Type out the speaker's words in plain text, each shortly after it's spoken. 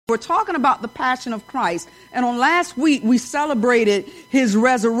We're talking about the passion of Christ. And on last week, we celebrated his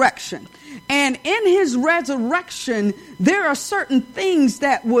resurrection. And in his resurrection, there are certain things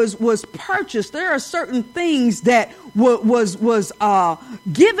that was purchased. There are certain things that was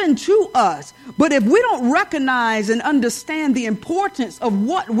given to us. But if we don't recognize and understand the importance of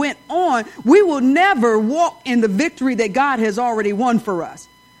what went on, we will never walk in the victory that God has already won for us.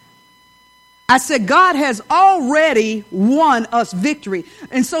 I said, God has already won us victory.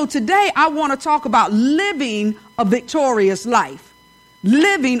 And so today I want to talk about living a victorious life.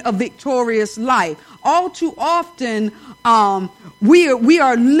 Living a victorious life. All too often, we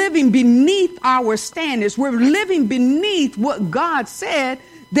are living beneath our standards. We're living beneath what God said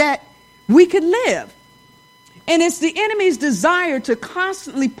that we could live. And it's the enemy's desire to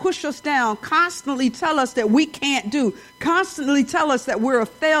constantly push us down, constantly tell us that we can't do, constantly tell us that we're a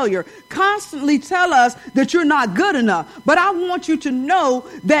failure, constantly tell us that you're not good enough. But I want you to know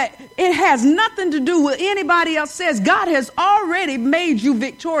that it has nothing to do with anybody else says. God has already made you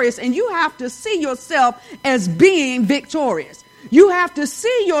victorious, and you have to see yourself as being victorious. You have to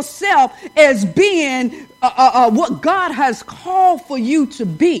see yourself as being what God has called for you to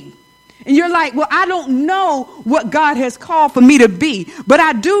be. And you're like, well, I don't know what God has called for me to be, but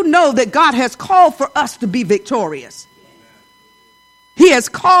I do know that God has called for us to be victorious. He has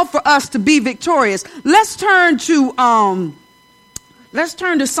called for us to be victorious. Let's turn to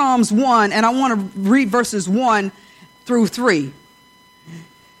Psalms 1, and I want to read verses 1 through 3.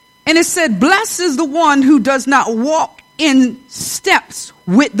 And it said, blessed is the one who does not walk in steps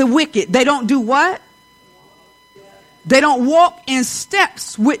with the wicked. They don't do what? They don't walk in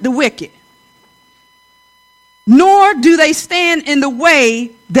steps with the wicked. Nor do they stand in the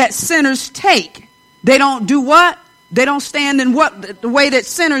way that sinners take. They don't do what? They don't stand in what? The way that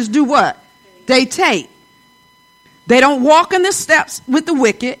sinners do what? They take. They don't walk in the steps with the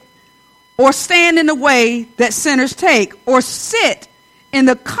wicked, or stand in the way that sinners take, or sit in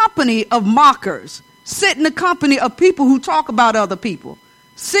the company of mockers. Sit in the company of people who talk about other people.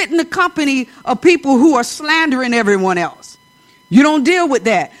 Sit in the company of people who are slandering everyone else. You don't deal with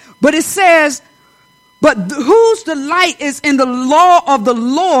that. But it says, but whose delight is in the law of the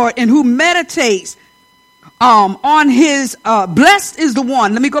Lord, and who meditates on his, blessed is the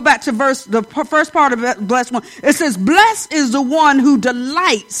one. Let me go back to the first part of it, blessed one. It says, blessed is the one who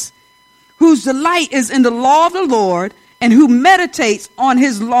delights, whose delight is in the law of the Lord, and who meditates on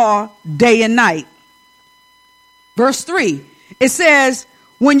his law day and night. Verse 3, it says,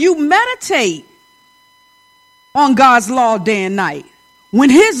 when you meditate on God's law day and night, when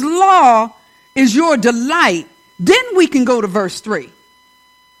his law is your delight, then we can go to verse 3.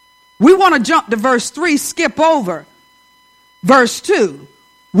 We want to jump to verse 3, skip over verse 2.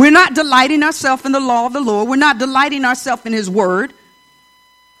 We're not delighting ourselves in the law of the Lord. We're not delighting ourselves in his word.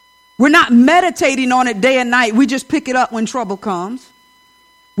 We're not meditating on it day and night. We just pick it up when trouble comes.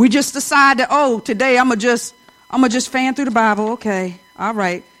 We just decide that, oh, today I'm going to just fan through the Bible. Okay. All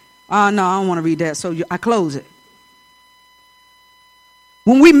right. No, I don't want to read that. So I close it.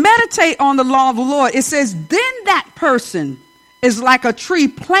 When we meditate on the law of the Lord, it says, then that person is like a tree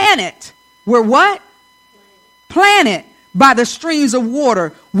planted. Where what? Planted by the streams of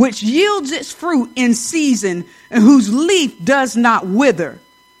water, which yields its fruit in season, and whose leaf does not wither.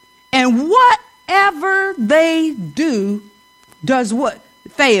 And whatever they do does what?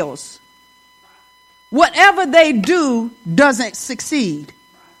 Fails. Whatever they do doesn't succeed.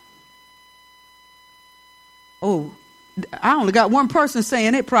 Oh, I only got one person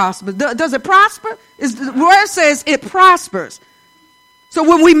saying it prospers. Does it prosper? The word says it prospers. So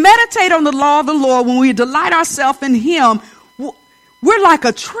when we meditate on the law of the Lord, when we delight ourselves in him, we're like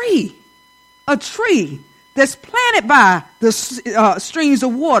a tree that's planted by the streams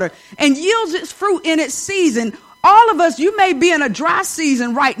of water and yields its fruit in its season. All of us, you may be in a dry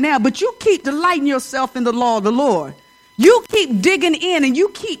season right now, but you keep delighting yourself in the law of the Lord. You keep digging in and you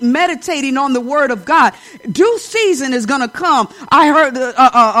keep meditating on the word of God. Due season is going to come. I heard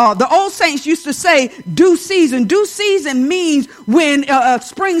the old saints used to say due season. Due season means when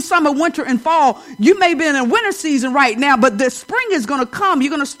spring, summer, winter, and fall. You may be in a winter season right now, but the spring is going to come. You're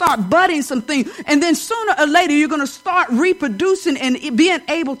going to start budding some things. And then sooner or later, you're going to start reproducing and being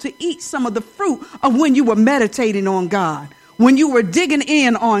able to eat some of the fruit of when you were meditating on God. When you were digging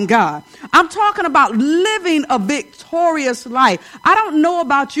in on God. I'm talking about living a victorious life. I don't know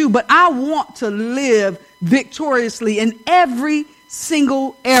about you, but I want to live victoriously in every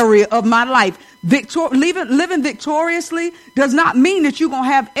single area of my life. Living victoriously does not mean that you're going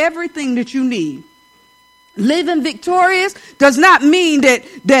to have everything that you need. Living victorious does not mean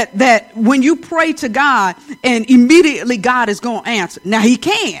that when you pray to God and immediately God is going to answer. Now he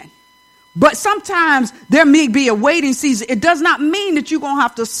can, but sometimes there may be a waiting season. It does not mean that you're going to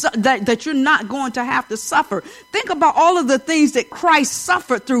have to that you're not going to have to suffer. Think about all of the things that Christ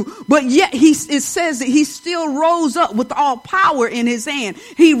suffered through, but yet it says that he still rose up with all power in his hand.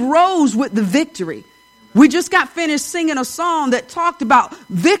 He rose with the victory. We just got finished singing a song that talked about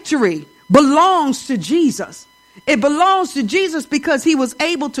victory belongs to Jesus. It belongs to Jesus because he was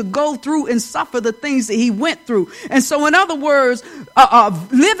able to go through and suffer the things that he went through. And so, in other words,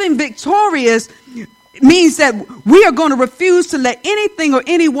 living victorious means that we are going to refuse to let anything or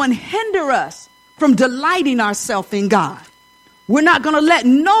anyone hinder us from delighting ourselves in God. We're not going to let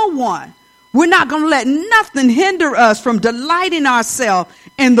we're not going to let nothing hinder us from delighting ourselves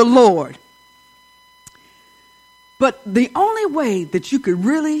in the Lord. But the only way that you could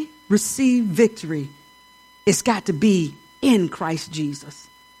really receive victory, it's got to be in Christ Jesus.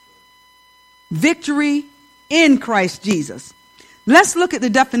 Victory in Christ Jesus. Let's look at the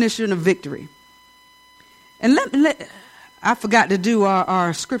definition of victory. And I forgot to do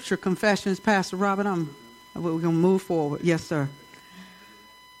our scripture confessions, Pastor Robert. We're going to move forward. Yes, sir.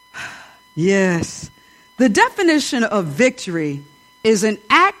 Yes. The definition of victory is an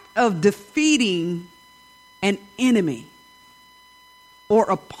act of defeating an enemy or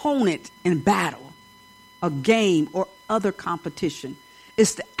opponent in battle, a game, or other competition.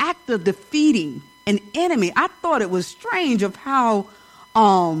 It's the act of defeating an enemy. I thought it was strange of how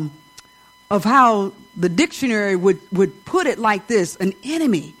the dictionary would put it like this: an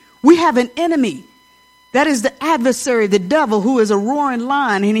enemy. We have an enemy. That is the adversary, the devil, who is a roaring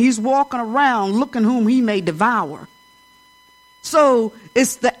lion, and he's walking around looking whom he may devour. So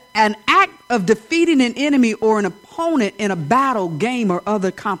it's an act of defeating an enemy or an opponent in a battle, game, or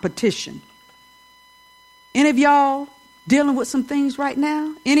other competition. Any of y'all dealing with some things right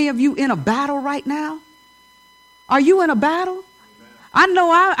now? Any of you in a battle right now? Are you in a battle? I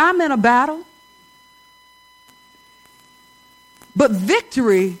know I'm in a battle. But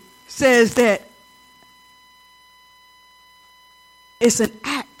victory says that it's an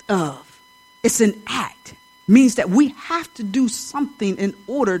act. Means that we have to do something in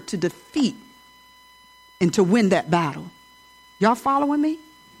order to defeat and to win that battle. Y'all following me?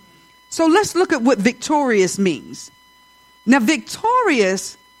 So let's look at what victorious means. Now,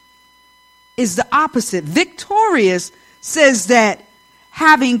 victorious is the opposite. Victorious says that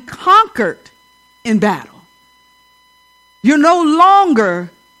having conquered in battle. You're no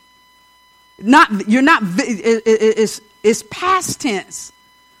longer it's past tense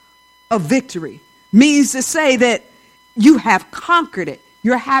of victory. Means to say that you have conquered it.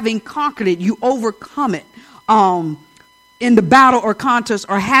 You're having conquered it. You overcome it in the battle or contest,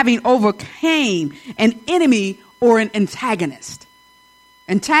 or having overcame an enemy or an antagonist.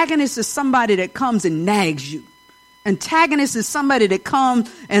 Antagonist is somebody that comes and nags you. Antagonist is somebody that comes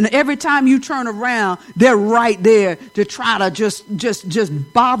and every time you turn around, they're right there to try to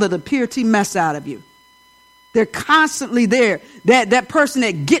just bother the purity mess out of you. They're constantly there. That person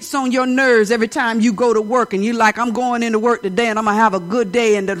that gets on your nerves every time you go to work and you're like, I'm going into work today and I'm going to have a good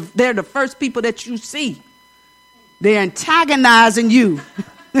day. And they're the first people that you see. They're antagonizing you.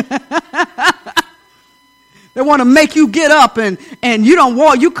 They want to make you get up and you don't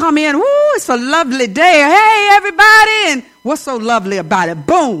walk. You come in, woo, it's a lovely day. Hey, everybody. And what's so lovely about it?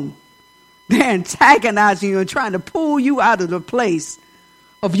 Boom. They're antagonizing you and trying to pull you out of the place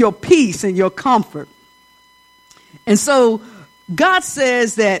of your peace and your comfort. And so God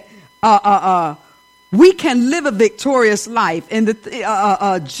says that we can live a victorious life.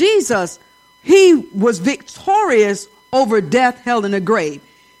 And Jesus, he was victorious over death, hell, and the grave.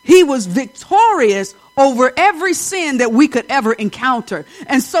 He was victorious over every sin that we could ever encounter.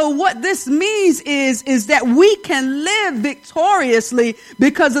 And so what this means is that we can live victoriously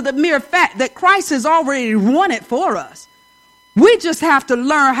because of the mere fact that Christ has already won it for us. We just have to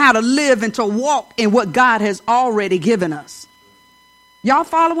learn how to live and to walk in what God has already given us. Y'all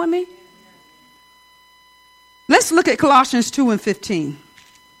following me? Let's look at Colossians 2:15.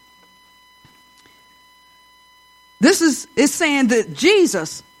 It's saying that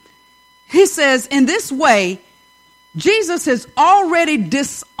Jesus, he says, in this way, Jesus has already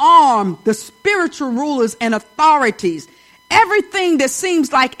disarmed the spiritual rulers and authorities. Everything that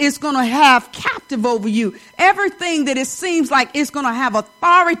seems like it's going to have captive over you. Everything that it seems like it's going to have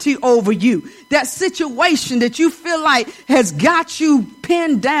authority over you. That situation that you feel like has got you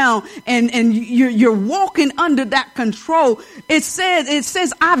pinned down and you're walking under that control. It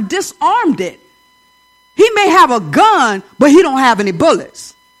says, I've disarmed it. He may have a gun, but he don't have any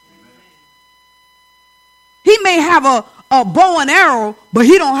bullets. He may have a bow and arrow, but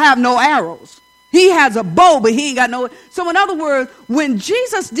he don't have no arrows. He has a bow, but he ain't got no. So in other words, when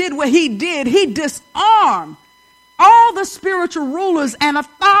Jesus did what he did, he disarmed all the spiritual rulers and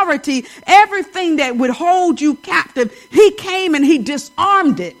authority, everything that would hold you captive. He came and he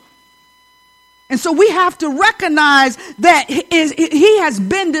disarmed it. And so we have to recognize that he has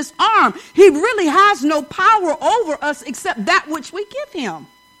been disarmed. He really has no power over us except that which we give him.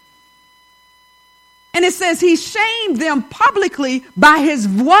 And it says he shamed them publicly by his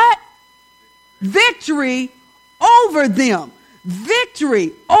what? Victory over them.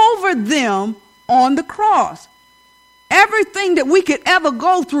 Victory over them on the cross. Everything that we could ever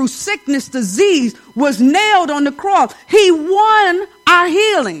go through, sickness, disease, was nailed on the cross. He won our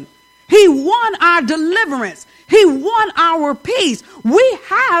healing. He won our deliverance. He won our peace. We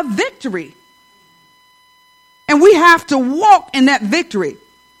have victory. And we have to walk in that victory.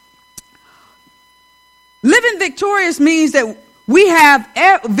 Living victorious means that we have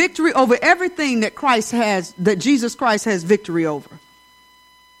victory over everything that Christ has, that Jesus Christ has victory over.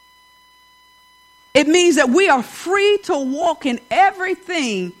 It means that we are free to walk in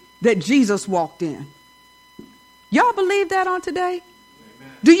everything that Jesus walked in. Y'all believe that on today?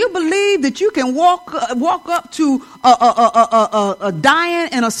 Amen. Do you believe that you can walk up to a dying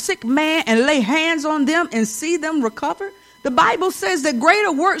and a sick man and lay hands on them and see them recover? The Bible says that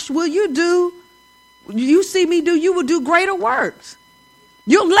greater works will you do. You see me do, you will do greater works.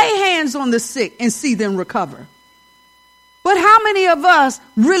 You'll lay hands on the sick and see them recover. But how many of us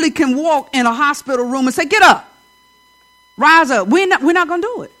really can walk in a hospital room and say, get up, rise up? We're not going to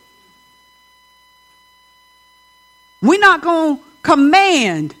do it. We're not going to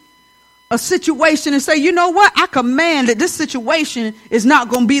command a situation and say, you know what? I command that this situation is not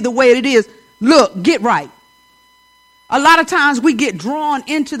going to be the way it is. Look, get right. A lot of times we get drawn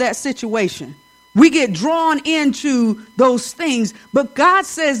into that situation. We get drawn into those things, but God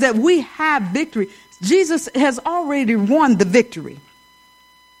says that we have victory. Jesus has already won the victory.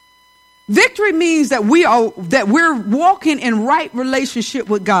 Victory means that we're walking in right relationship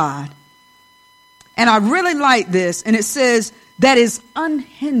with God. And I really like this, and it says that is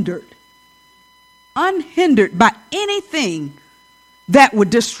unhindered by anything that would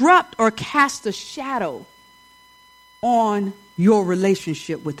disrupt or cast a shadow on your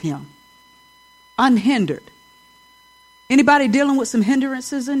relationship with him. Unhindered. Anybody dealing with some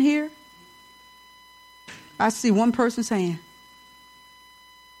hindrances in here? I see one person saying,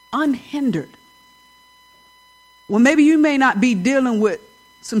 unhindered. Well, maybe you may not be dealing with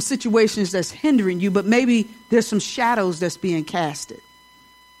some situations that's hindering you, but maybe there's some shadows that's being casted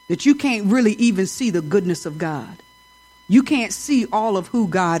that you can't really even see the goodness of God. You can't see all of who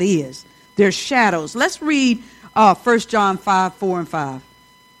God is. There's shadows. Let's read 1 John 5, 4 and 5.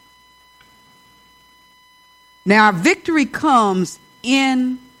 Now, our victory comes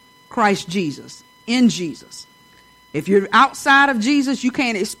in Christ Jesus, in Jesus. If you're outside of Jesus, you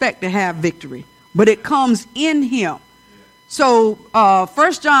can't expect to have victory, but it comes in him. So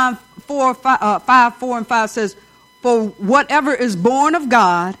 1 John 5, 4 and 5 says, for whatever is born of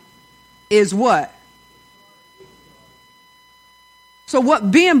God is what? So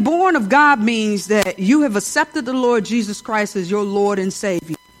what being born of God means that you have accepted the Lord Jesus Christ as your Lord and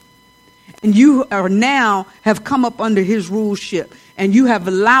Savior. And you are now have come up under his ruleship. And you have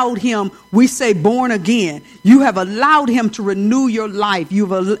allowed him, we say born again. You have allowed him to renew your life.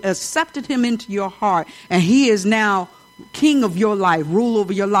 You've accepted him into your heart. And he is now king of your life, rule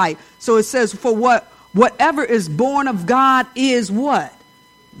over your life. So it says for whatever is born of God is what?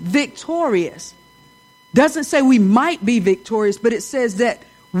 Victorious. Doesn't say we might be victorious, but it says that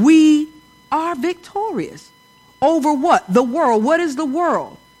we are victorious. Over what? The world. What is the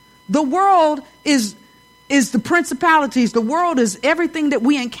world? The world is the principalities. The world is everything that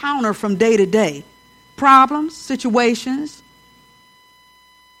we encounter from day to day. Problems, situations.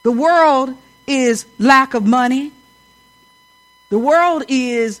 The world is lack of money. The world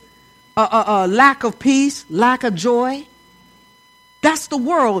is a lack of peace, lack of joy. That's the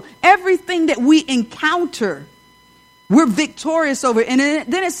world. Everything that we encounter, we're victorious over. And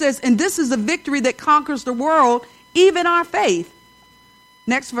then it says, and this is the victory that conquers the world, even our faith.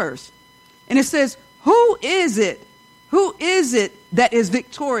 Next verse. And it says, who is it that is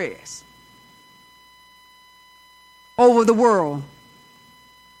victorious over the world?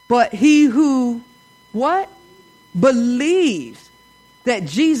 But he who, what? Believes that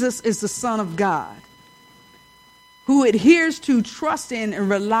Jesus is the Son of God, who adheres to, trust in, and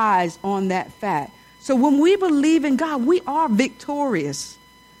relies on that fact. So when we believe in God, we are victorious.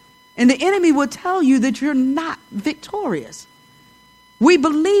 And the enemy will tell you that you're not victorious. We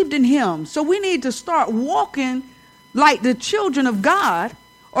believed in him. So we need to start walking like the children of God,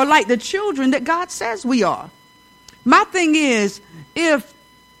 or like the children that God says we are. My thing is, if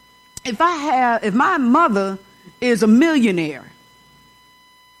my mother is a millionaire,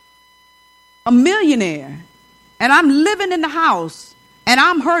 and I'm living in the house, and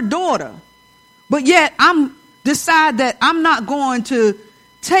I'm her daughter, but yet I'm decide that I'm not going to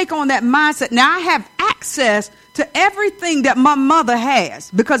take on that mindset. Now I have access to everything that my mother has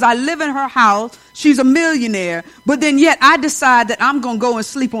because I live in her house. She's a millionaire, but then yet I decide that I'm going to go and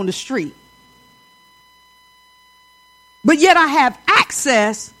sleep on the street. But yet I have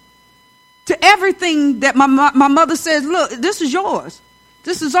access to everything that my mother says, look, this is yours.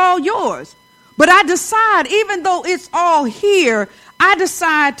 This is all yours. But I decide, even though it's all here, I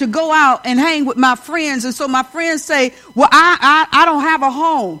decide to go out and hang with my friends. And so my friends say, well, I don't have a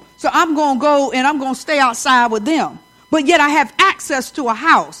home, so I'm going to go and I'm going to stay outside with them. But yet I have access to a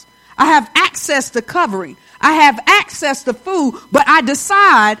house. I have access to covering. I have access to food, but I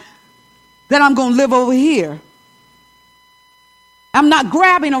decide that I'm going to live over here. I'm not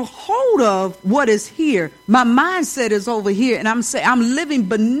grabbing a hold of what is here. My mindset is over here, and I'm living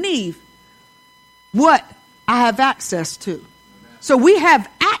beneath what I have access to. So we have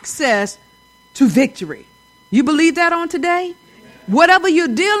access to victory. You believe that on today? Whatever you're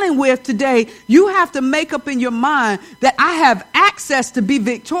dealing with today, you have to make up in your mind that I have access to be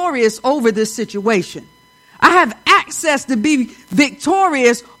victorious over this situation. I have access to be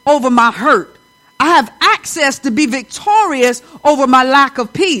victorious over my hurt. I have access to be victorious over my lack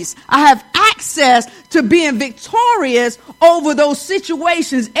of peace. I have access to being victorious over those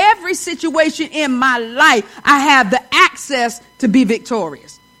situations. Every situation in my life, I have the access to be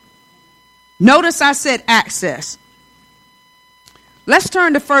victorious. Notice I said access. Let's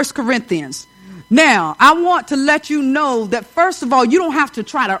turn to 1 Corinthians. Now, I want to let you know that, first of all, you don't have to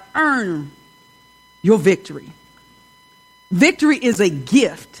try to earn your victory. Victory is a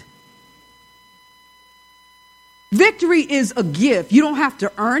gift. Victory is a gift. You don't have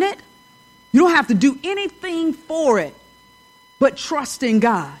to earn it. You don't have to do anything for it, but trust in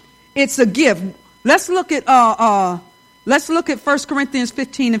God. It's a gift. Let's look at 1 Corinthians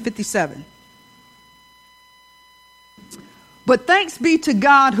 15 and 57. But thanks be to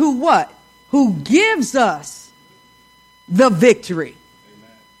God who what? Who gives us the victory.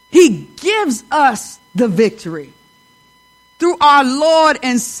 Amen. He gives us the victory through our Lord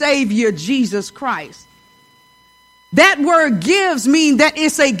and Savior Jesus Christ. That word gives means that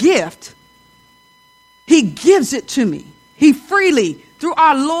it's a gift. He gives it to me. He freely, through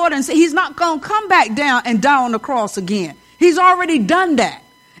our Lord and Savior. He's not going to come back down and die on the cross again. He's already done that.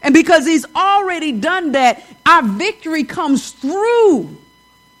 And because he's already done that, our victory comes through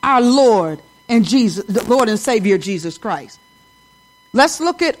our Lord and Jesus, the Lord and Savior Jesus Christ. Let's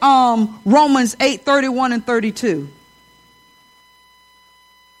look at Romans 8:31 and 32.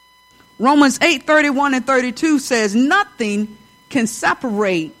 Romans 8:31 and 32 says, nothing can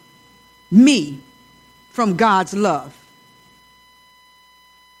separate me from God's love.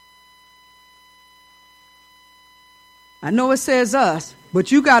 I know it says us,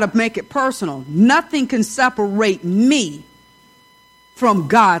 but you got to make it personal. Nothing can separate me from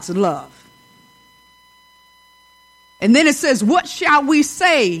God's love. And then it says, what shall we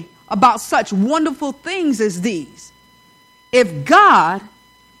say about such wonderful things as these? If God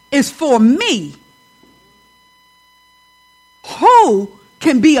is for me, who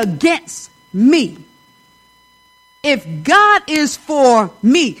can be against me? If God is for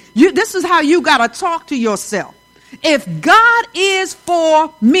me, this is how you got to talk to yourself. If God is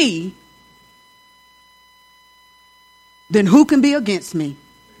for me, then who can be against me?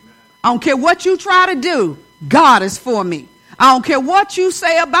 Amen. I don't care what you try to do. God is for me. I don't care what you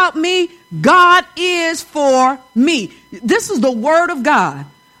say about me. God is for me. This is the word of God.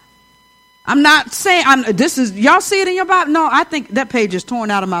 I'm not saying y'all see it in your Bible? No, I think that page is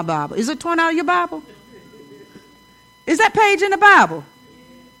torn out of my Bible. Is it torn out of your Bible? Is that page in the Bible?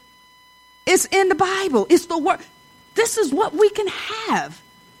 It's in the Bible. It's the word. This is what we can have.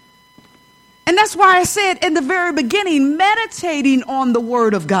 And that's why I said in the very beginning, meditating on the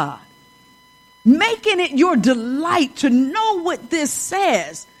word of God, making it your delight to know what this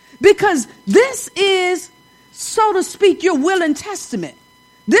says, because this is, so to speak, your will and testament.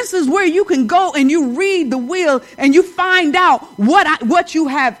 This is where you can go and you read the will and you find out what you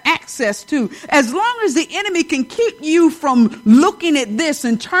have access to. As long as the enemy can keep you from looking at this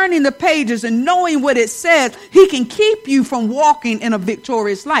and turning the pages and knowing what it says, he can keep you from walking in a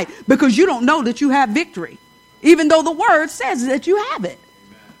victorious life because you don't know that you have victory, even though the word says that you have it.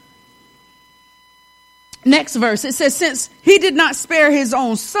 Next verse, it says, since he did not spare his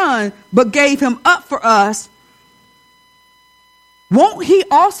own son, but gave him up for us, won't he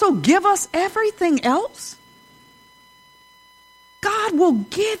also give us everything else? God will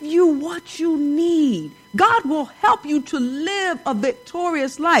give you what you need. God will help you to live a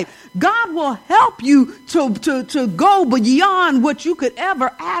victorious life. God will help you to go beyond what you could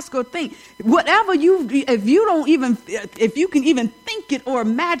ever ask or think. Whatever if you can even think it or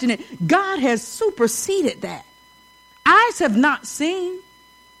imagine it, God has superseded that. Eyes have not seen,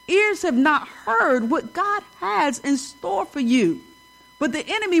 ears have not heard what God has in store for you. But the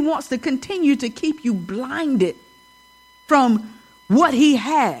enemy wants to continue to keep you blinded from what he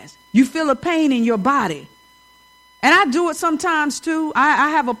has. You feel a pain in your body. And I do it sometimes too. I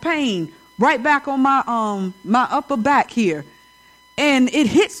have a pain right back on my upper back here. And it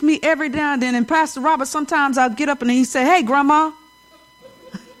hits me every now and then. And Pastor Robert, sometimes I'll get up and he say, hey, Grandma.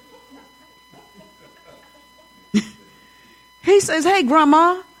 He says, hey,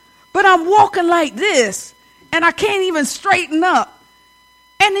 Grandma, but I'm walking like this and I can't even straighten up.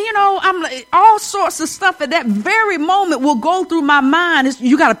 And, I'm like, all sorts of stuff at that very moment will go through my mind.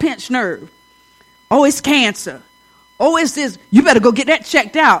 You got a pinched nerve. Oh, it's cancer. Oh, it's this. You better go get that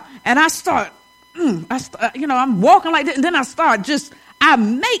checked out. And I start, I'm walking like that. And then I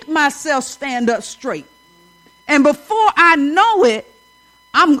make myself stand up straight. And before I know it,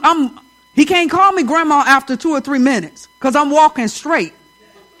 he can't call me grandma after 2 or 3 minutes because I'm walking straight.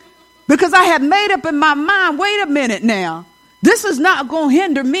 Because I had made up in my mind, wait a minute now. This is not going to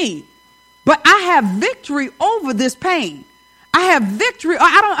hinder me, but I have victory over this pain. I have victory.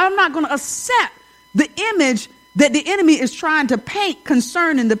 I'm not going to accept the image that the enemy is trying to paint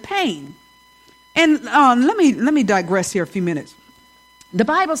concerning the pain. And let me digress here a few minutes. The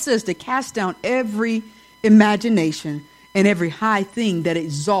Bible says to cast down every imagination and every high thing that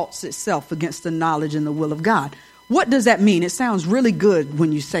exalts itself against the knowledge and the will of God. What does that mean? It sounds really good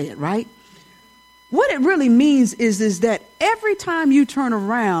when you say it, right? What it really means is that every time you turn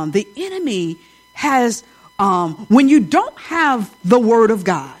around, the enemy has, when you don't have the word of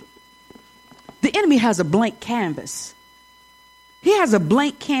God, the enemy has a blank canvas. He has a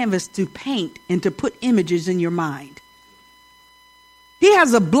blank canvas to paint and to put images in your mind. He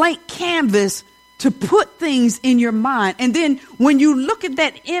has a blank canvas to put things in your mind. And then when you look at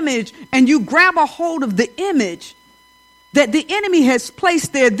that image and you grab a hold of the image that the enemy has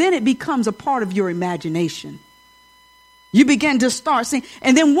placed there, then it becomes a part of your imagination. You begin to start seeing,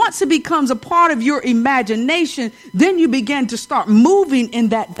 and then once it becomes a part of your imagination, then you begin to start moving in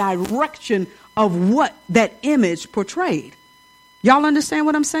that direction of what that image portrayed. Y'all understand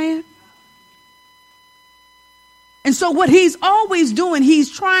what I'm saying? And so what he's always doing, he's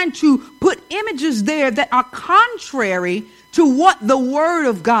trying to put images there that are contrary to what the word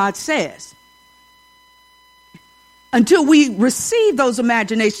of God says. Until we receive those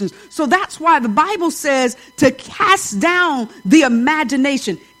imaginations. So that's why the Bible says to cast down the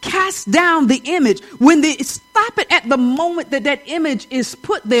imagination, cast down the image. When they stop it at the moment that image is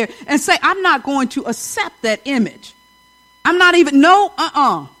put there and say, I'm not going to accept that image. I'm not even,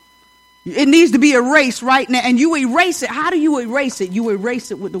 It needs to be erased right now. And you erase it. How do you erase it? You erase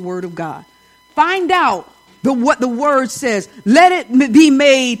it with the word of God. Find out what the word says. Let it be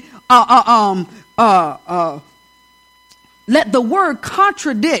made, let the word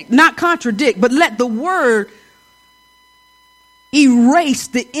not contradict, but let the word erase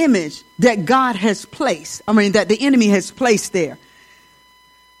the image that God has placed. That the enemy has placed there.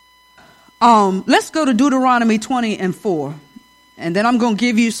 Let's go to Deuteronomy 20:4. And then I'm going to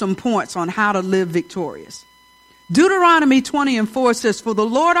give you some points on how to live victorious. Deuteronomy 20:4 says, for the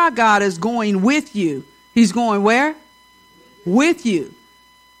Lord our God is going with you. He's going where? With you.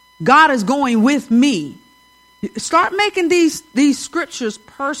 God is going with me. Start making these scriptures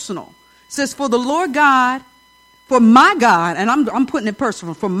personal. It says, for the Lord God, for my God, and I'm putting it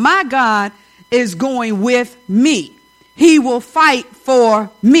personal, for my God is going with me. He will fight for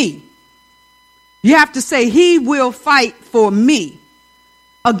me. You have to say, he will fight for me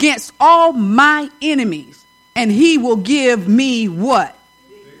against all my enemies. And he will give me what?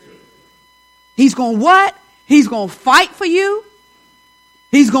 He's going to what? He's going to fight for you.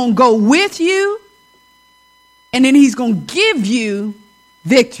 He's going to go with you. And then he's going to give you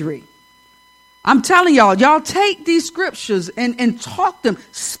victory. I'm telling y'all take these scriptures and talk them.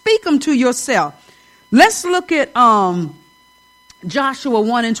 Speak them to yourself. Let's look at Joshua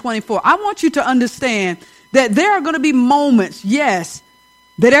 1:24. I want you to understand that there are going to be moments, yes,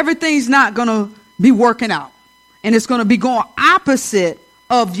 that everything's not going to be working out. And it's going to be going opposite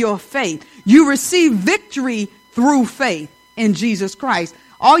of your faith. You receive victory through faith in Jesus Christ.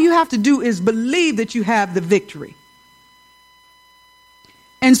 All you have to do is believe that you have the victory.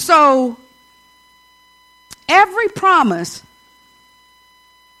 And so every promise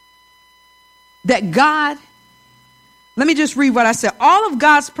that God, let me just read what I said. All of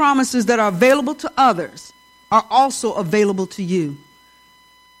God's promises that are available to others are also available to you.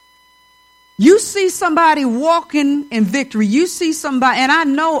 You see somebody walking in victory. You see somebody, and I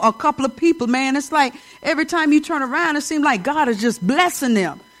know a couple of people, man, it's like every time you turn around, it seems like God is just blessing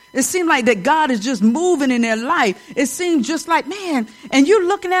them. It seems like that God is just moving in their life. It seems just like, man, and you're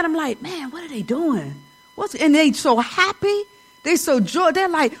looking at them like, man, what are they doing? And they so happy. They so joy. They're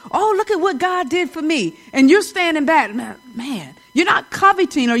like, oh, look at what God did for me. And you're standing back, man, you're not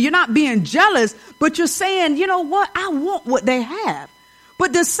coveting or you're not being jealous, but you're saying, you know what? I want what they have.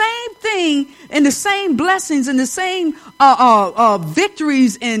 But the same thing and the same blessings and the same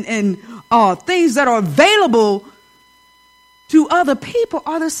victories and things that are available to other people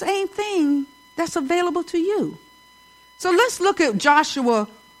are the same thing that's available to you. So let's look at Joshua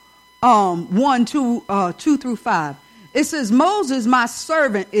 1, 2 through 5. It says, Moses, my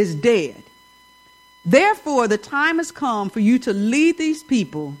servant, is dead. Therefore, the time has come for you to lead these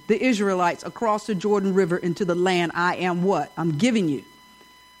people, the Israelites, across the Jordan River into the land I am what? I'm giving you.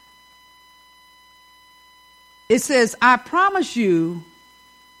 It says, I promise you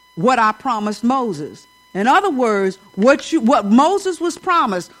what I promised Moses. In other words, what Moses was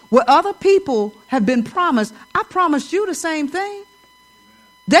promised, what other people have been promised, I promised you the same thing.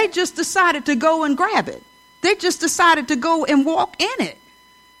 They just decided to go and grab it. They just decided to go and walk in it.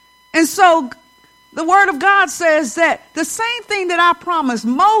 And so the word of God says that the same thing that I promised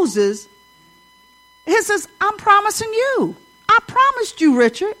Moses, it says, I'm promising you. I promised you,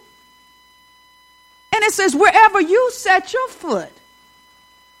 Richard. And it says, wherever you set your foot,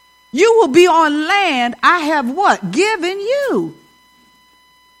 you will be on land I have what? Given you.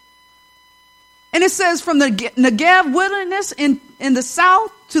 And it says from the Negev wilderness in the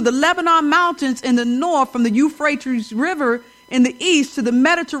south to the Lebanon mountains in the north, from the Euphrates River in the east to the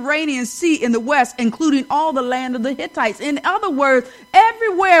Mediterranean Sea in the west, including all the land of the Hittites. In other words,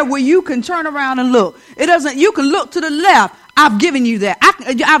 everywhere where you can turn around and look. You can look to the left. I've given you that.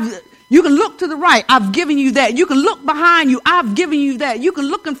 You can look to the right. I've given you that. You can look behind you. I've given you that. You can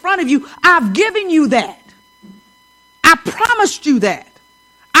look in front of you. I've given you that. I promised you that.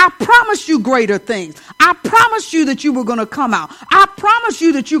 I promised you greater things. I promised you that you were going to come out. I promised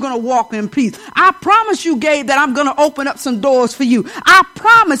you that you're going to walk in peace. I promised you, Gabe, that I'm going to open up some doors for you. I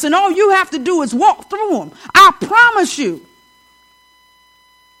promise, and all you have to do is walk through them. I promise you.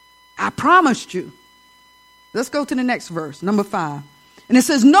 I promised you. Let's go to the next verse, number 5. And it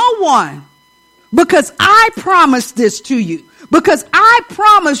says, no one, because I promised this to you, because I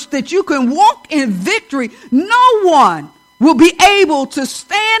promised that you can walk in victory, no one will be able to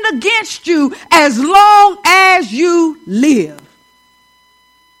stand against you as long as you live.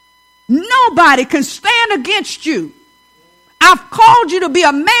 Nobody can stand against you. I've called you to be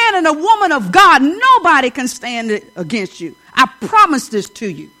a man and a woman of God. Nobody can stand against you. I promise this to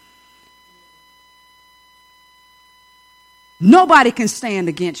you. Nobody can stand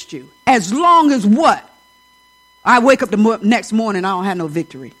against you. As long as what? I wake up the next morning, I don't have no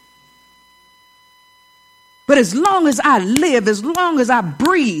victory. But as long as I live, as long as I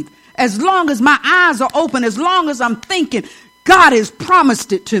breathe, as long as my eyes are open, as long as I'm thinking, God has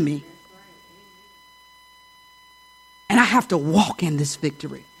promised it to me. And I have to walk in this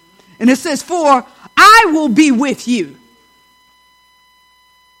victory. And it says, for I will be with you.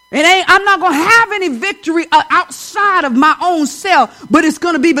 I'm not going to have any victory outside of my own self, but it's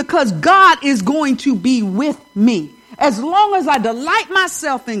going to be because God is going to be with me. As long as I delight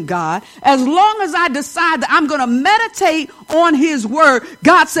myself in God, as long as I decide that I'm going to meditate on his word,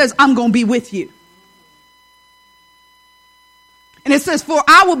 God says, I'm going to be with you. And it says, for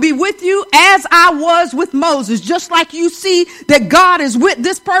I will be with you as I was with Moses. Just like you see that God is with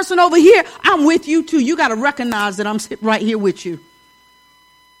this person over here, I'm with you too. You got to recognize that I'm right here with you.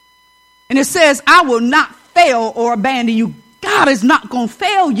 And it says, I will not fail or abandon you. God is not going to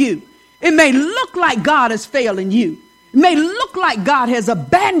fail you. It may look like God is failing you. It may look like God has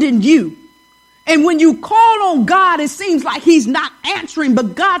abandoned you. And when you call on God, it seems like he's not answering.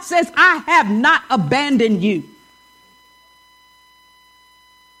 But God says, I have not abandoned you.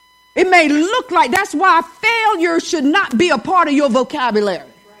 It may look like, that's why failure should not be a part of your vocabulary.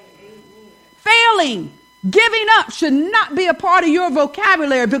 Failing, giving up should not be a part of your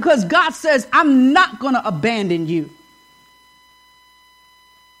vocabulary, because God says, I'm not going to abandon you.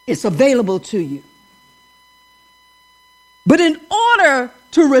 It's available to you. But in order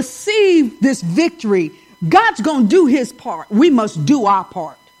to receive this victory, God's going to do his part. We must do our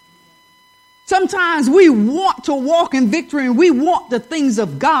part. Sometimes we want to walk in victory and we want the things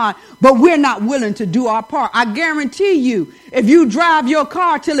of God, but we're not willing to do our part. I guarantee you, if you drive your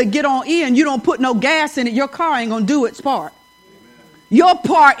car till it get on E and you don't put no gas in it, your car ain't going to do its part. Amen. Your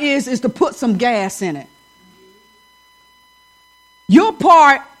part is to put some gas in it. Your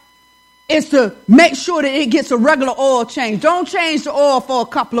part is to make sure that it gets a regular oil change. Don't change the oil for a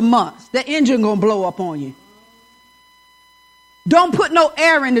couple of months. The engine going to blow up on you. Don't put no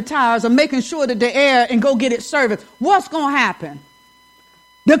air in the tires or making sure that the air and go get it serviced. What's going to happen?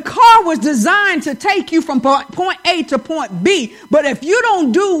 The car was designed to take you from point A to point B. But if you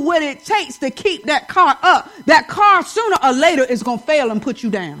don't do what it takes to keep that car up, that car sooner or later is going to fail and put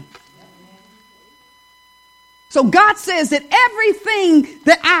you down. So God says that everything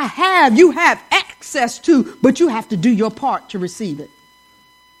that I have, you have access to, but you have to do your part to receive it.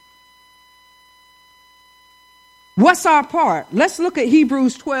 What's our part? Let's look at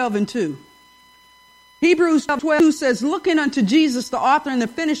Hebrews 12:2. Hebrews 12:2 says, looking unto Jesus, the author and the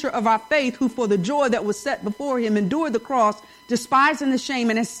finisher of our faith, who for the joy that was set before him endured the cross, despising the shame,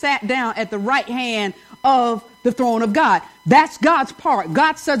 and has sat down at the right hand of the throne of God. That's God's part.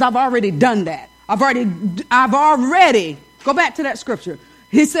 God says, I've already done that. I've already, go back to that scripture.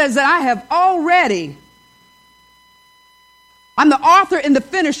 He says that I'm the author and the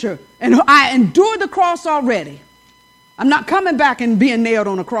finisher, and I endured the cross already. I'm not coming back and being nailed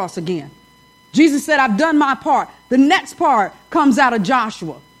on a cross again. Jesus said, I've done my part. The next part comes out of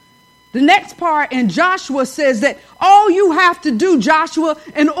Joshua. The next part in Joshua says that all you have to do, Joshua,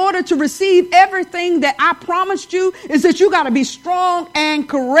 in order to receive everything that I promised you, is that you got to be strong and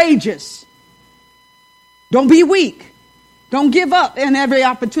courageous. Don't be weak. Don't give up in every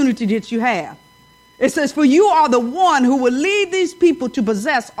opportunity that you have. It says, for you are the one who will lead these people to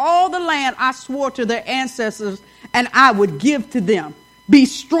possess all the land I swore to their ancestors and I would give to them. Be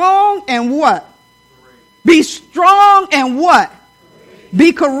strong and what? Courageous. Be strong and what? Courageous.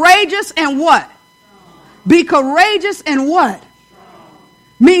 Be courageous and what? Strong. Be courageous and what? Strong.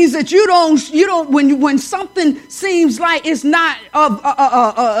 Means that you don't when something seems like it's not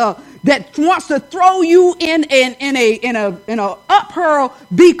that wants to throw you in a uphurl,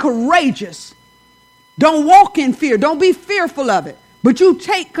 be courageous. Don't walk in fear. Don't be fearful of it. But you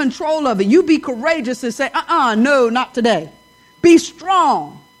take control of it. You be courageous and say, no, not today. Be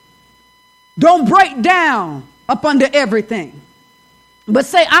strong. Don't break down up under everything. But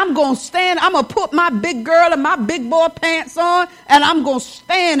say, I'm going to stand. I'm going to put my big girl and my big boy pants on, and I'm going to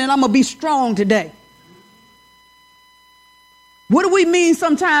stand and I'm going to be strong today. What do we mean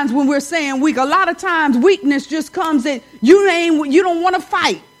sometimes when we're saying weak? A lot of times weakness just comes in. You don't want to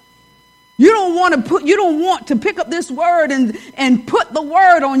fight. You don't want to pick up this word and put the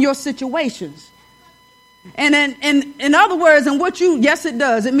word on your situations. And then in other words, yes, it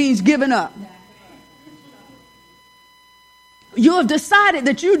does. It means giving up. You have decided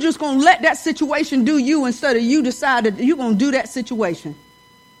that you're just going to let that situation do you instead of you decided you're going to do that situation.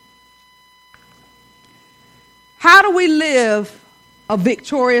 How do we live a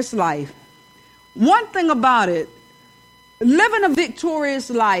victorious life? One thing about it, living a victorious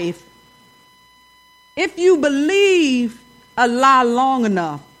life, if you believe a lie long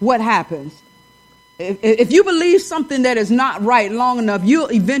enough, what happens? If you believe something that is not right long enough,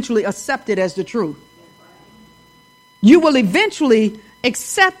 you'll eventually accept it as the truth. You will eventually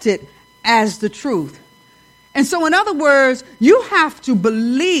accept it as the truth. And so, in other words, you have to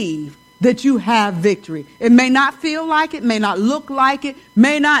believe that you have victory. It may not feel like it, may not look like it,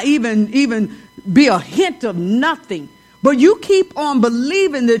 may not even be a hint of nothing. But you keep on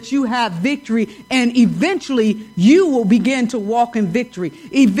believing that you have victory, and eventually you will begin to walk in victory.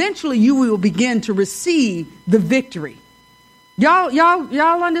 Eventually you will begin to receive the victory.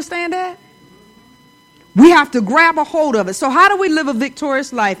 Y'all understand that? We have to grab a hold of it. So how do we live a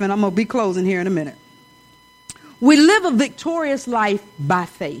victorious life? And I'm going to be closing here in a minute. We live a victorious life by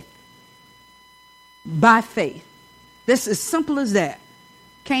faith. By faith. This is simple as that.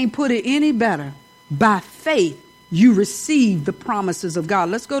 Can't put it any better. By faith, you receive the promises of God.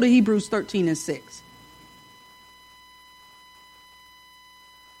 Let's go to Hebrews 13:6.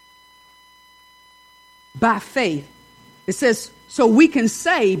 By faith. It says, so we can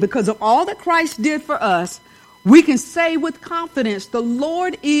say, because of all that Christ did for us, we can say with confidence, the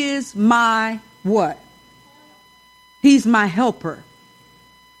Lord is my what? He's my helper.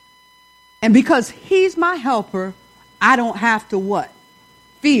 And because he's my helper, I don't have to what?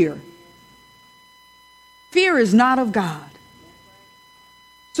 Fear. Fear is not of God.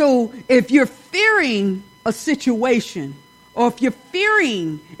 So if you're fearing a situation or if you're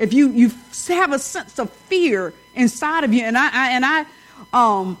fearing, if you have a sense of fear inside of you, and I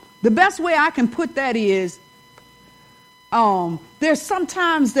the best way I can put that is, there's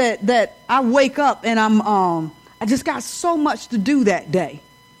sometimes that I wake up and I just got so much to do that day.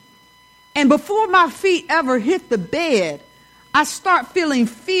 And before my feet ever hit the bed, I start feeling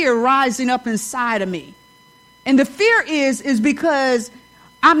fear rising up inside of me. And the fear is because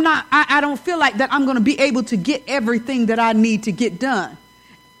I don't feel like that I'm going to be able to get everything that I need to get done.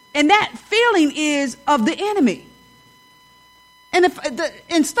 And that feeling is of the enemy. And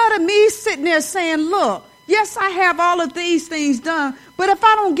instead of me sitting there saying, look, yes, I have all of these things done, but if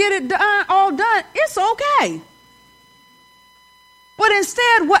I don't get it all done, it's okay. But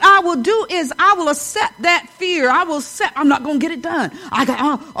instead, what I will do is I will accept that fear. I'm not going to get it done. I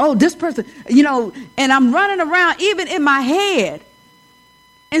got, this person, and I'm running around even in my head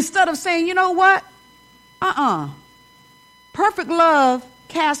instead of saying, you know what? Perfect love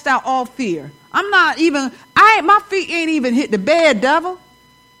casts out all fear. My feet ain't even hit the bed, devil.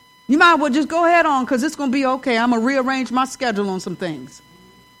 You might as well just go ahead on because it's going to be okay. I'm going to rearrange my schedule on some things.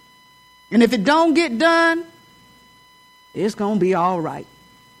 And if it don't get done, it's going to be all right.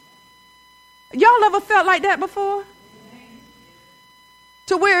 Y'all ever felt like that before?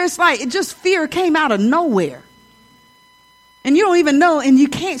 To where it's like fear came out of nowhere. And you don't even know, and you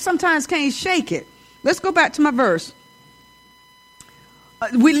sometimes can't shake it. Let's go back to my verse.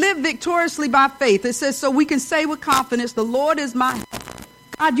 We live victoriously by faith. It says, so we can say with confidence, the Lord is my help.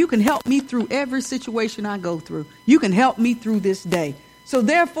 God, you can help me through every situation I go through. You can help me through this day. So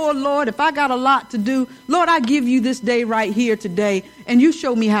therefore, Lord, if I got a lot to do, Lord, I give you this day right here today, and you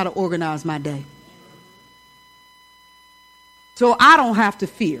show me how to organize my day. So I don't have to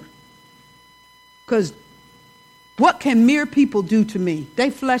fear. Because what can mere people do to me?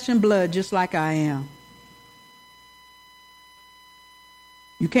 They flesh and blood just like I am.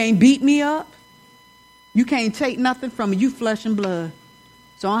 You can't beat me up. You can't take nothing from me. You flesh and blood.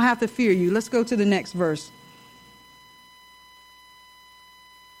 So I don't have to fear you. Let's go to the next verse.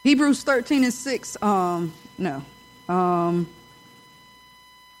 Hebrews 13:6.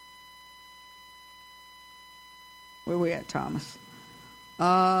 Where we at, Thomas?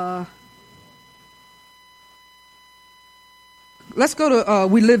 Let's go to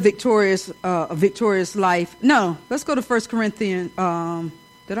we live a victorious life. No, let's go to 1 Corinthians.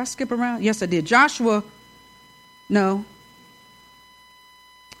 Did I skip around? Yes, I did. Joshua. No.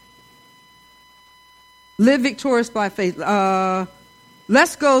 Live victorious by faith.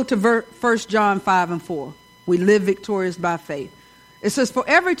 Let's go to 1 John 5:4. We live victorious by faith. It says, for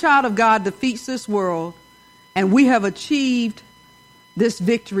every child of God defeats this world, and we have achieved this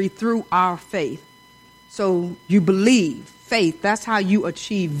victory through our faith. So you believe, faith, that's how you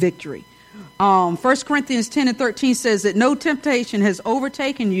achieve victory. 1 Corinthians 10:13 says that no temptation has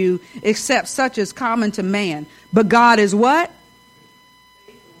overtaken you except such as common to man. But God is what?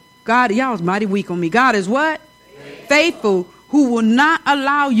 God, y'all was mighty weak on me. God is what? Faithful, who will not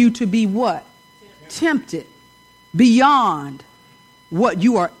allow you to be what? Tempted beyond what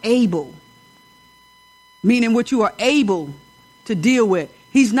you are able. Meaning what you are able to deal with.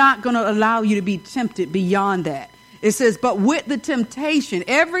 He's not going to allow you to be tempted beyond that. It says, but with the temptation,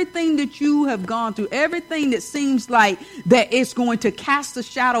 everything that you have gone through, everything that seems like that it's going to cast a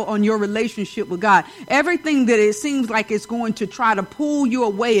shadow on your relationship with God, everything that it seems like it's going to try to pull you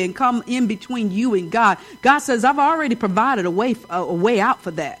away and come in between you and God, God says, I've already provided a way out for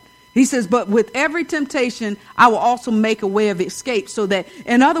that. He says, but with every temptation, I will also make a way of escape, so that,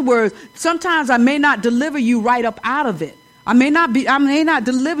 in other words, sometimes I may not deliver you right up out of it. I may not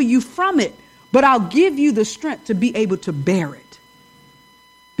deliver you from it. But I'll give you the strength to be able to bear it.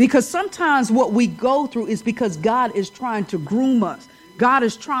 Because sometimes what we go through is because God is trying to groom us. God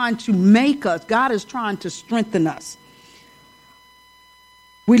is trying to make us. God is trying to strengthen us.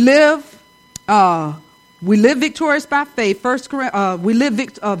 We live victorious by faith. We live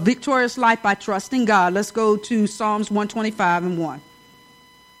a victorious life by trusting God. Let's go to Psalms 125:1.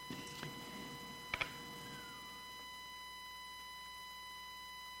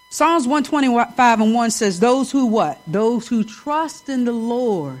 Psalms 125:1 says, those who what? Those who trust in the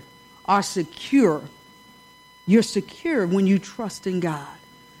Lord are secure. You're secure when you trust in God.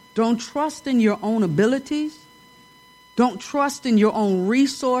 Don't trust in your own abilities. Don't trust in your own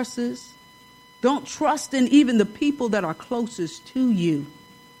resources. Don't trust in even the people that are closest to you.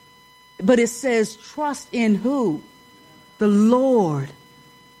 But it says trust in who? The Lord.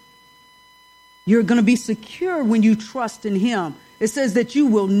 You're going to be secure when you trust in him. It says that you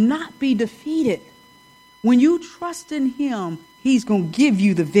will not be defeated. When you trust in him, he's going to give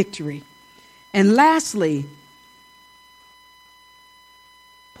you the victory. And lastly,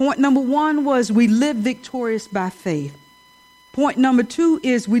 Point number 1 was we live victorious by faith. Point number 2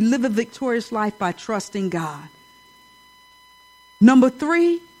 is we live a victorious life by trusting God. Number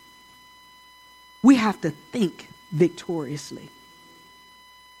 3, we have to think victoriously.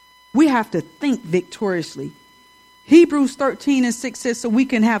 We have to think victoriously. Hebrews 13:6 says, so we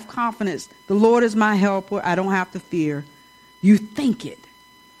can have confidence. The Lord is my helper. I don't have to fear. You think it.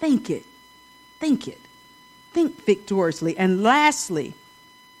 Think it. Think it. Think victoriously. And lastly,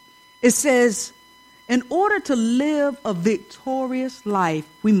 it says, in order to live a victorious life,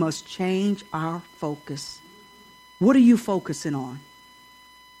 we must change our focus. What are you focusing on?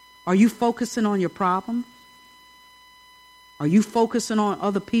 Are you focusing on your problems? Are you focusing on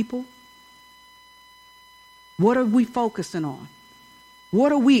other people? What are we focusing on?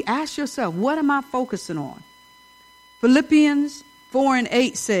 Ask yourself, what am I focusing on? Philippians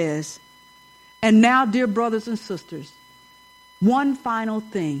 4:8 says, and now, dear brothers and sisters, one final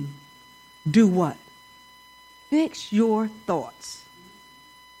thing. Do what? Fix your thoughts.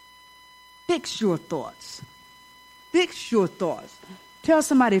 Fix your thoughts. Fix your thoughts. Tell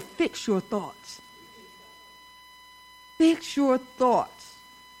somebody, fix your thoughts. Fix your thoughts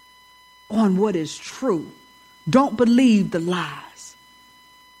on what is true. Don't believe the lies.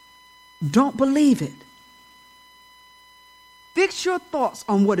 Don't believe it. Fix your thoughts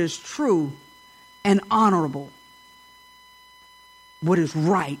on what is true and honorable. What is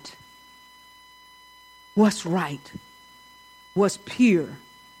right. What's right. What's pure.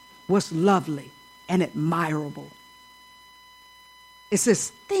 What's lovely and admirable. It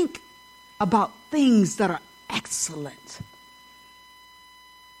says, think about things that are excellent.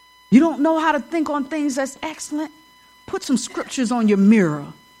 You don't know how to think on things that's excellent? Put some scriptures on your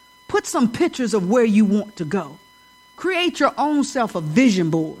mirror. Put some pictures of where you want to go. Create your own self a vision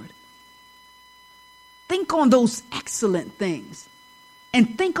board. Think on those excellent things.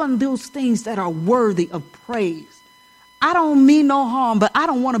 And think on those things that are worthy of praise. I don't mean no harm, but I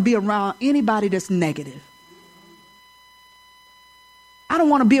don't want to be around anybody that's negative. I don't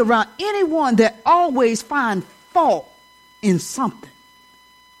want to be around anyone that always finds fault in something.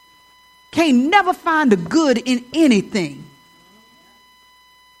 Can't never find the good in anything.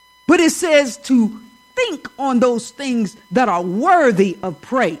 But it says to think on those things that are worthy of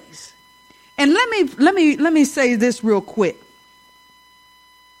praise. And let me say this real quick.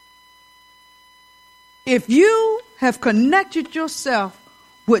 If you have connected yourself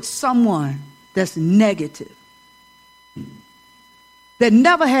with someone that's negative, that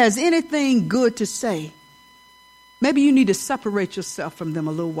never has anything good to say, maybe you need to separate yourself from them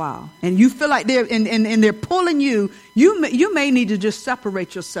a little while. And you feel like they're and they're pulling you. You may need to just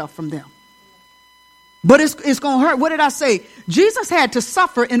separate yourself from them. But it's going to hurt. What did I say? Jesus had to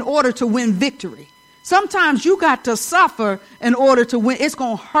suffer in order to win victory. Sometimes you got to suffer in order to win. It's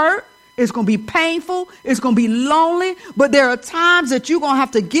going to hurt. It's going to be painful. It's going to be lonely. But there are times that you're going to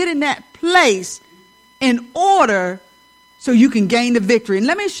have to get in that place in order so you can gain the victory. And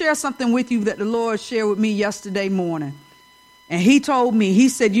let me share something with you that the Lord shared with me yesterday morning. And he told me, he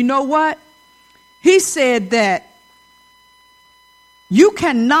said, you know what? He said that you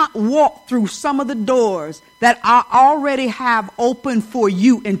cannot walk through some of the doors that I already have open for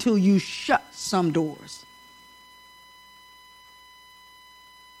you until you shut some doors.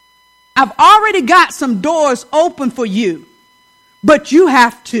 I've already got some doors open for you, but you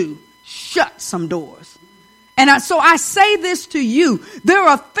have to shut some doors. And so I say this to you. There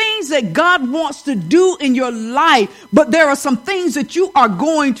are things that God wants to do in your life, but there are some things that you are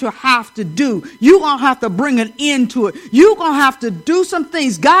going to have to do. You're going to have to bring an end to it. You're going to have to do some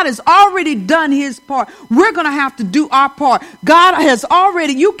things. God has already done his part. We're going to have to do our part. God has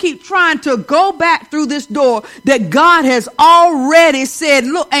already, you keep trying to go back through this door that God has already said,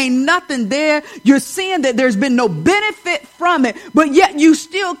 look, ain't nothing there. You're seeing that there's been no benefit from it, but yet you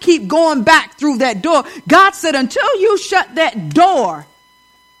still keep going back through that door. God said, until you shut that door,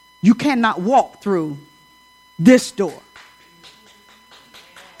 you cannot walk through this door.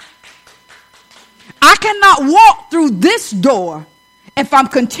 I cannot walk through this door if I'm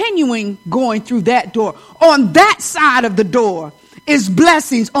continuing going through that door. On that side of the door is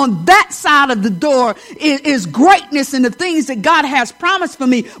blessings. On that side of the door is greatness and the things that God has promised for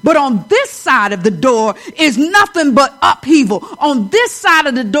me. But on this side of the door is nothing but upheaval. On this side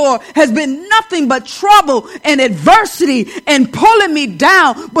of the door has been nothing but trouble and adversity and pulling me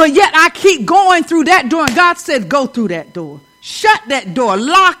down. But yet I keep going through that door. And God said, go through that door. Shut that door.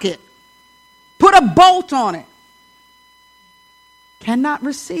 Lock it. Put a bolt on it. Cannot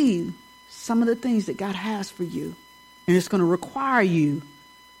receive some of the things that God has for you. And it's going to require you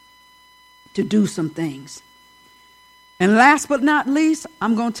to do some things. And last but not least,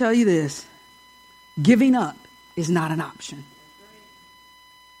 I'm going to tell you this. Giving up is not an option.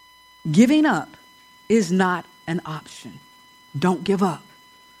 Giving up is not an option. Don't give up.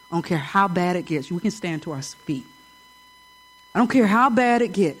 I don't care how bad it gets. We can stand to our feet. I don't care how bad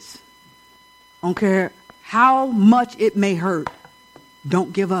it gets. I don't care how much it may hurt.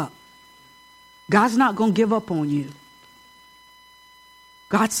 Don't give up. God's not going to give up on you.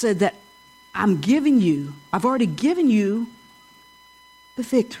 God said that I've already given you the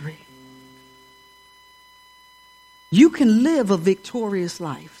victory. You can live a victorious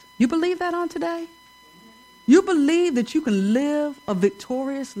life. You believe that on today? You believe that you can live a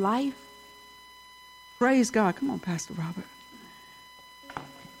victorious life? Praise God. Come on, Pastor Robert.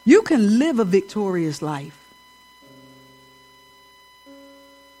 You can live a victorious life.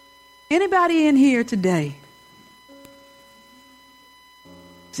 Anybody in here today?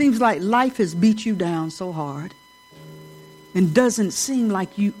 Seems like life has beat you down so hard and doesn't seem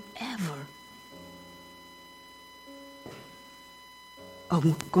like you ever are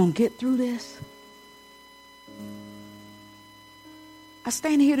going to get through this. I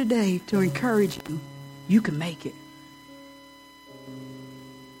stand here today to encourage you. You can make it.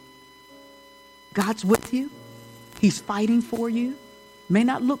 God's with you. He's fighting for you. May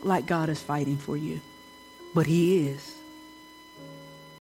not look like God is fighting for you, but He is.